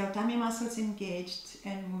 Exhale, tummy muscles engaged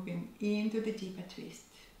and moving into the deeper twist.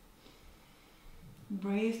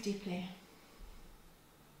 Breathe deeply.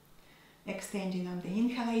 Extending on the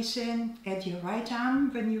inhalation. Add your right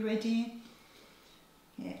arm when you're ready.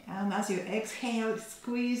 Okay. And as you exhale,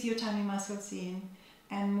 squeeze your tummy muscles in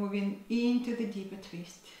and moving into the deeper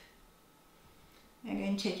twist.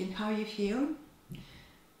 Again, checking how you feel.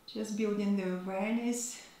 Just building the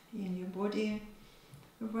awareness in your body.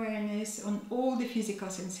 Awareness on all the physical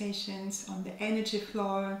sensations, on the energy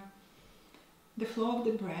flow, the flow of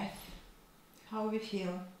the breath, how we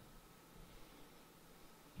feel.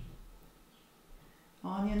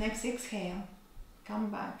 On your next exhale,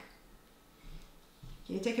 come back.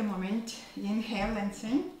 Okay, take a moment. Inhale,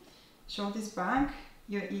 lengthen. Shoulders back,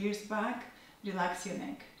 your ears back. Relax your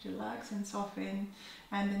neck. Relax and soften.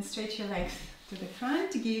 And then stretch your legs to the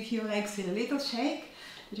front. Give your legs a little shake.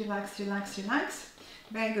 Relax, relax, relax.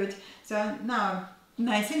 Very good. So now,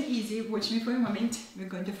 nice and easy. Watch me for a moment. We're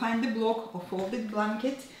going to find the block or folded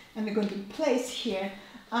blanket. And we're going to place here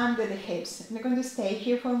under the hips. And we're going to stay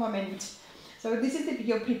here for a moment. So this is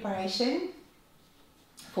your preparation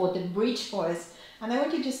for the bridge pose. And I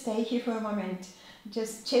want you to stay here for a moment.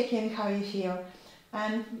 Just check in how you feel.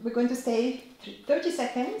 And we're going to stay 30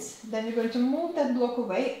 seconds, then you're going to move that block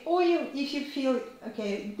away, or if you feel,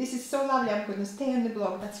 okay, this is so lovely, I'm going to stay on the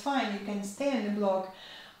block, that's fine, you can stay on the block,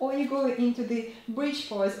 or you go into the bridge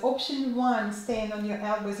pose. Option 1, stand on your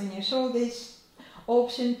elbows and your shoulders.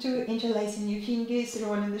 Option 2, interlacing your fingers,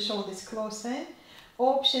 rolling the shoulders closer.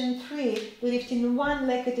 Option 3, lifting one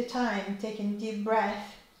leg at a time, taking deep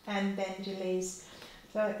breath, and then release.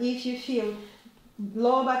 So if you feel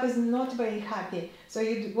lower back is not very happy, so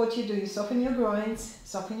what you do, you soften your groins,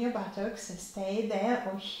 soften your buttocks, stay there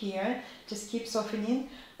or here, just keep softening.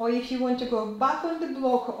 Or if you want to go back on the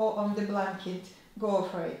block or on the blanket, go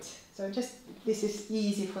for it. So just, this is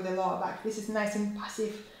easy for the lower back. This is nice and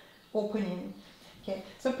passive opening. Okay,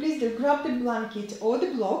 so please do grab the blanket or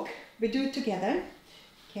the block, we do it together,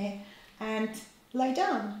 okay, and lie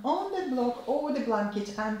down on the block or the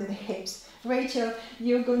blanket under the hips. Rachel,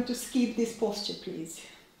 you're going to skip this posture, please.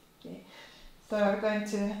 Okay, so we're going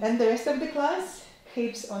to, and the rest of the class,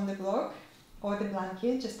 hips on the block or the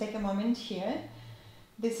blanket. Just take a moment here.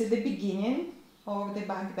 This is the beginning of the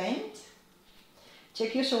back bend.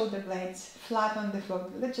 Check your shoulder blades flat on the floor.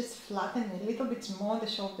 Let's just flatten a little bit more the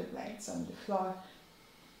shoulder blades on the floor.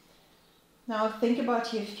 Now think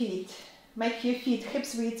about your feet. Make your feet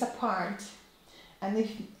hips width apart. And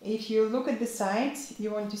if you look at the sides,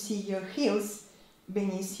 you want to see your heels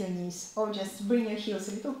beneath your knees, or just bring your heels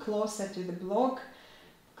a little closer to the block,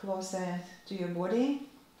 closer to your body.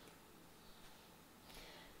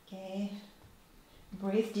 Okay,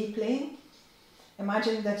 breathe deeply.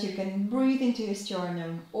 Imagine that you can breathe into your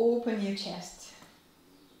sternum, open your chest.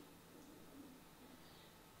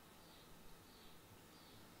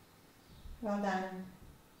 Well done.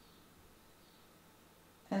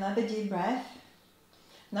 Another deep breath.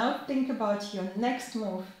 Now think about your next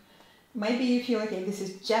move. Maybe you feel, okay, this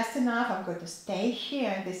is just enough, I'm going to stay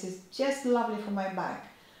here, this is just lovely for my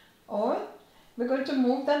back. Or we're going to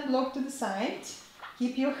move that block to the side,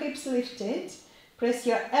 keep your hips lifted, press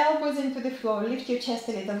your elbows into the floor, lift your chest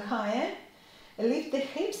a little higher, lift the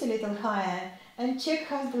hips a little higher, and check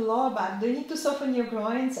how's the lower back. Do you need to soften your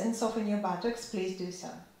groins and soften your buttocks? Please do so.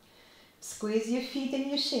 Squeeze your feet and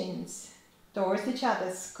your shins towards each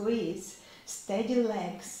other, squeeze. Steady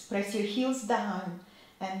legs, press your heels down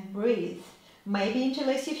and breathe. Maybe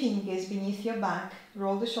interlace your fingers beneath your back,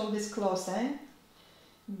 roll the shoulders closer.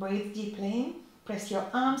 Breathe deeply, press your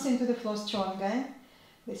arms into the floor stronger.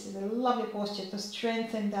 This is a lovely posture to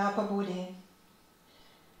strengthen the upper body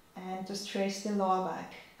and to stretch the lower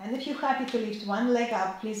back. And if you're happy to lift one leg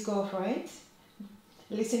up, please go for it.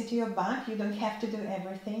 Listen to your back, you don't have to do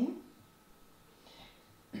everything.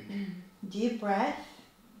 Deep breath.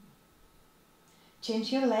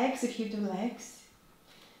 Change your legs if you do legs.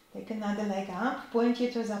 Take another leg up, point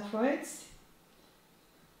your toes upwards.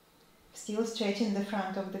 Still stretching the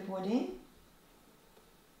front of the body.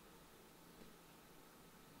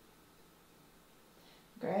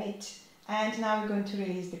 Great. And now we're going to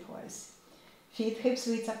release the pose. Feet hips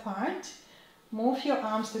width apart. Move your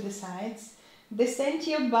arms to the sides. Descend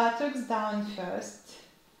your buttocks down first,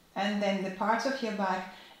 and then the parts of your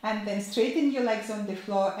back. And then straighten your legs on the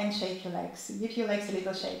floor and shake your legs. Give your legs a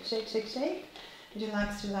little shake, shake, shake, shake.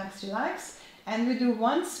 Relax, relax, relax. And we do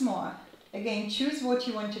once more. Again, choose what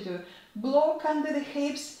you want to do. Block under the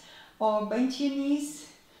hips or bend your knees,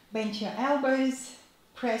 bend your elbows,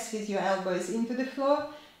 press with your elbows into the floor,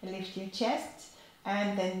 lift your chest,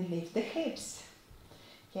 and then lift the hips.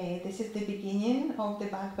 Okay, this is the beginning of the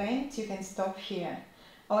back bend. You can stop here.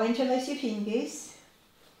 Or interlace your fingers.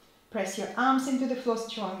 Press your arms into the floor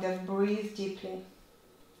stronger, breathe deeply.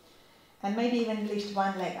 And maybe even lift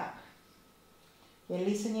one leg up. Okay,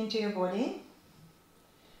 listen into your body.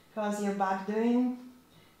 How's your back doing?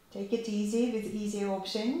 Take it easy with easy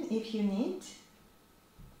option if you need.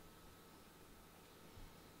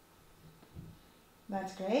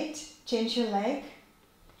 That's great. Change your leg.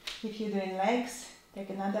 If you're doing legs, take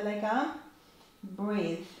another leg up.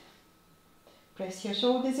 Breathe. Press your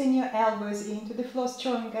shoulders and your elbows into the floor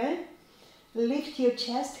stronger. Lift your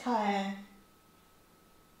chest higher.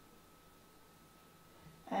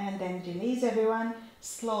 And then release everyone.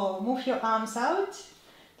 Slow. Move your arms out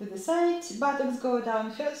to the side. Buttocks go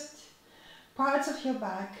down first. Parts of your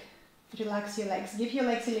back. Relax your legs. Give your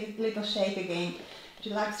legs a little shake again.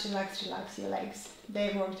 Relax, relax, relax your legs.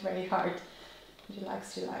 They worked very hard.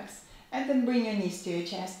 Relax, relax. And then bring your knees to your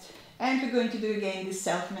chest. And we're going to do again this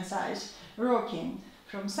self-massage. Rocking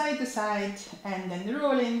from side to side and then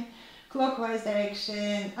rolling clockwise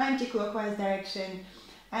direction, anti-clockwise direction.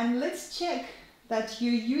 And let's check that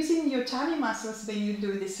you're using your tummy muscles when you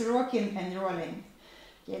do this rocking and rolling.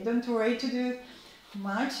 Okay, don't worry to do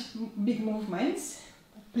much big movements.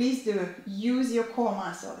 Please do use your core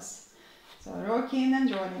muscles. So rocking and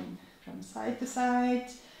rolling from side to side,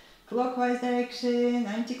 clockwise direction,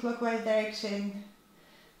 anti-clockwise direction.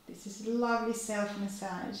 This is a lovely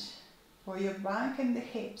self-massage for your back and the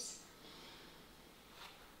hips.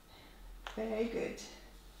 Very good.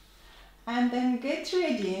 And then get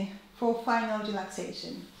ready for final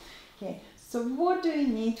relaxation. Okay, so what do you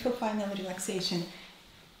need for final relaxation?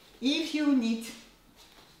 If you need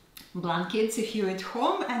blankets, if you're at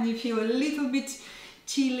home and you feel a little bit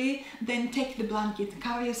chilly, then take the blanket,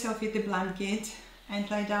 cover yourself with the blanket and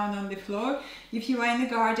lie down on the floor. If you are in the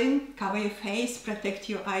garden, cover your face, protect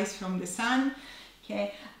your eyes from the sun.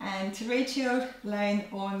 Okay, and Rachel, lying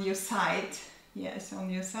on your side. Yes, on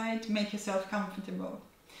your side, make yourself comfortable.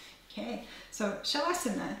 Okay, so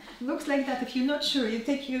Shavasana looks like that. If you're not sure, you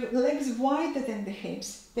take your legs wider than the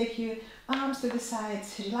hips, take your arms to the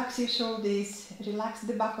sides, relax your shoulders, relax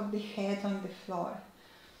the back of the head on the floor.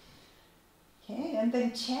 Okay, and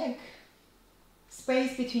then check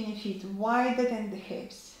space between your feet, wider than the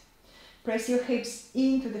hips. Press your hips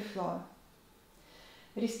into the floor.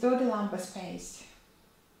 Restore the lumbar space.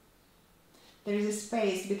 There is a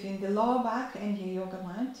space between the lower back and your yoga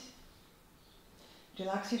mat.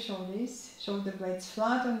 Relax your shoulders, shoulder blades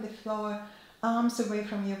flat on the floor, arms away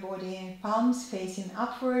from your body, palms facing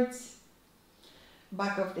upwards.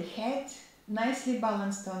 back of the head, nicely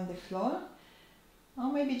balanced on the floor.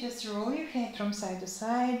 Or maybe just roll your head from side to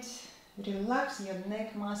side, relax your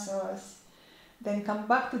neck muscles, then come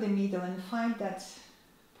back to the middle and find that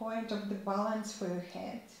point of the balance for your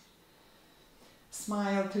head.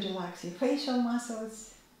 Smile to relax your facial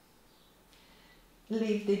muscles.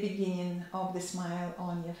 Leave the beginning of the smile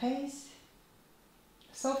on your face.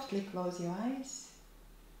 Softly close your eyes.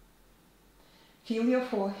 Feel your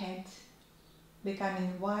forehead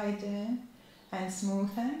becoming wider and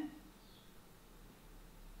smoother.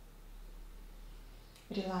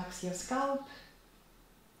 Relax your scalp.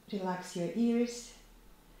 Relax your ears,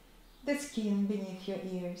 the skin beneath your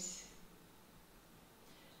ears.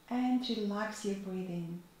 And relax your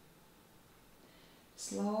breathing.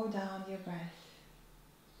 Slow down your breath.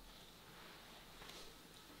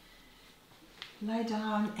 Lie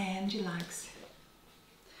down and relax.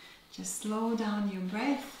 Just slow down your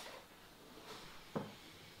breath.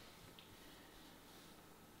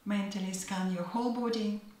 Mentally scan your whole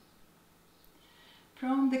body,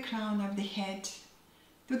 from the crown of the head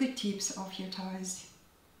to the tips of your toes.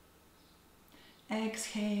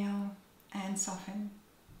 Exhale and soften.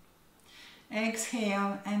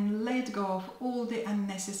 Exhale and let go of all the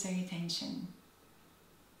unnecessary tension.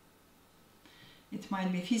 It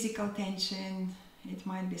might be physical tension, it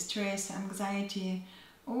might be stress, anxiety,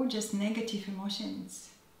 or just negative emotions.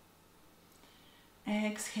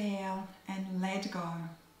 Exhale and let go.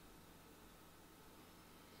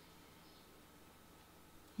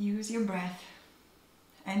 Use your breath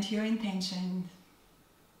and your intention,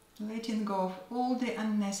 letting go of all the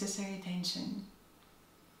unnecessary tension.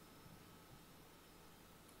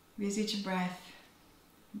 With each breath,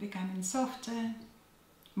 becoming softer,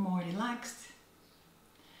 more relaxed,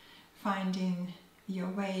 finding your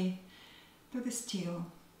way to the still,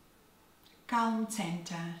 calm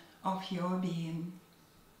center of your being,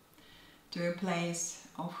 to a place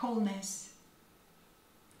of wholeness,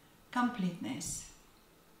 completeness,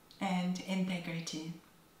 and integrity.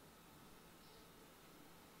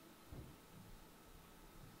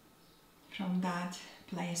 From that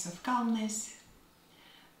place of calmness,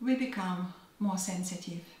 we become more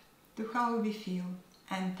sensitive to how we feel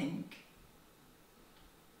and think.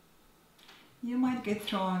 You might get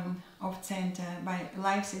thrown off center by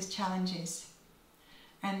life's challenges,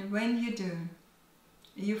 and when you do,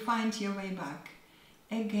 you find your way back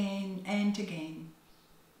again and again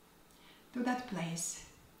to that place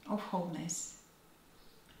of wholeness,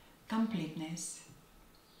 completeness,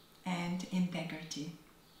 and integrity.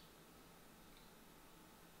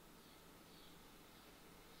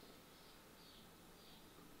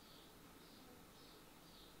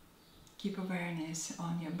 Keep awareness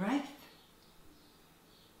on your breath.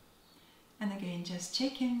 And again, just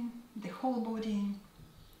checking the whole body,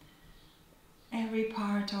 every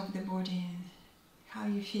part of the body, how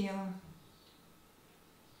you feel.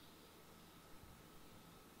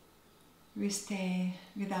 We stay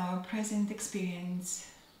with our present experience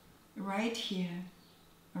right here,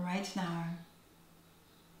 right now.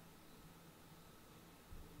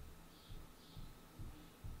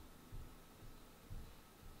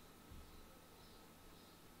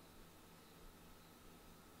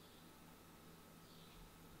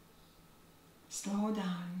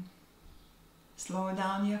 Slow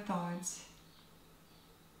down your thoughts,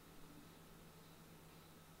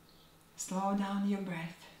 slow down your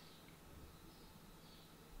breath.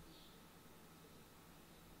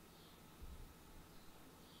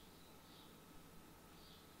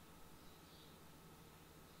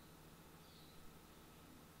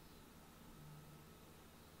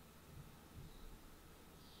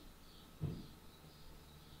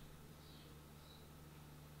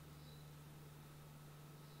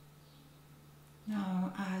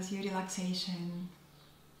 Now, as your relaxation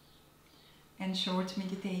and short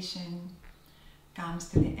meditation comes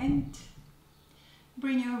to the end,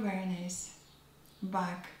 bring your awareness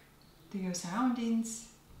back to your surroundings,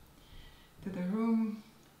 to the room,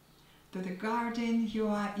 to the garden you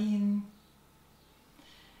are in.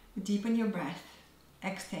 Deepen your breath,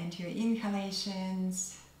 extend your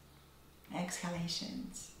inhalations,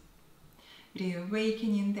 exhalations,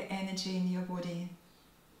 reawakening the energy in your body.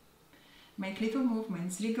 Make little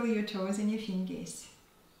movements, wriggle your toes and your fingers.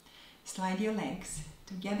 Slide your legs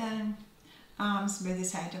together, arms by the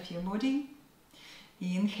side of your body.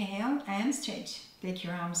 Inhale and stretch. Take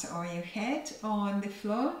your arms over your head on the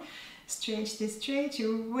floor. Stretch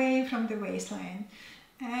away from the waistline.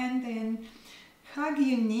 And then hug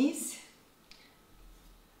your knees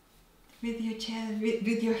with your chest,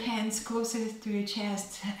 with your hands closest to your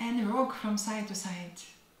chest, and rock from side to side.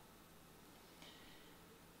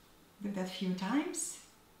 Do that a few times.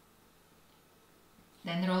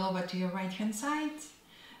 Then roll over to your right hand side.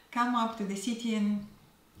 Come up to the sitting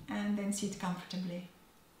and then sit comfortably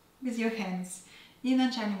with your hands in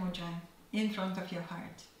Anjali Mudra in front of your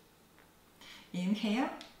heart. Inhale,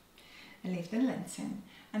 lift and lengthen.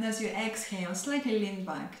 And as you exhale, slightly lean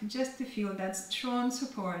back just to feel that strong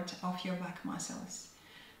support of your back muscles.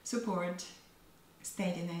 Support,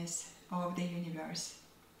 steadiness of the universe.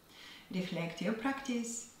 Reflect your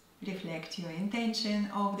practice, reflect your intention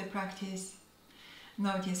of the practice.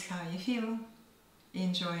 Notice how you feel.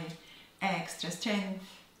 Enjoy extra strength,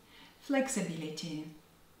 flexibility,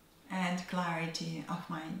 and clarity of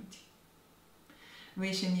mind.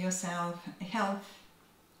 Wishing yourself health,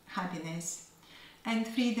 happiness, and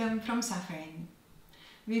freedom from suffering.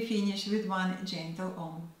 We finish with one gentle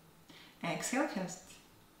Om. Exhale first.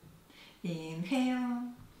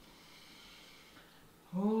 Inhale.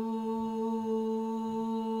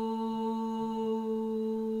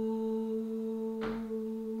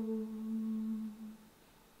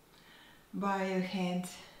 Bow your head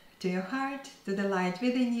to your heart, to the light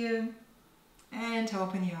within you, and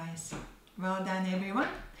open your eyes. Well done, everyone.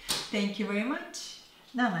 Thank you very much.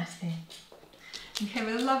 Namaste. And have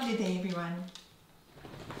a lovely day, everyone.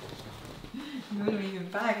 Good to be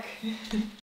back.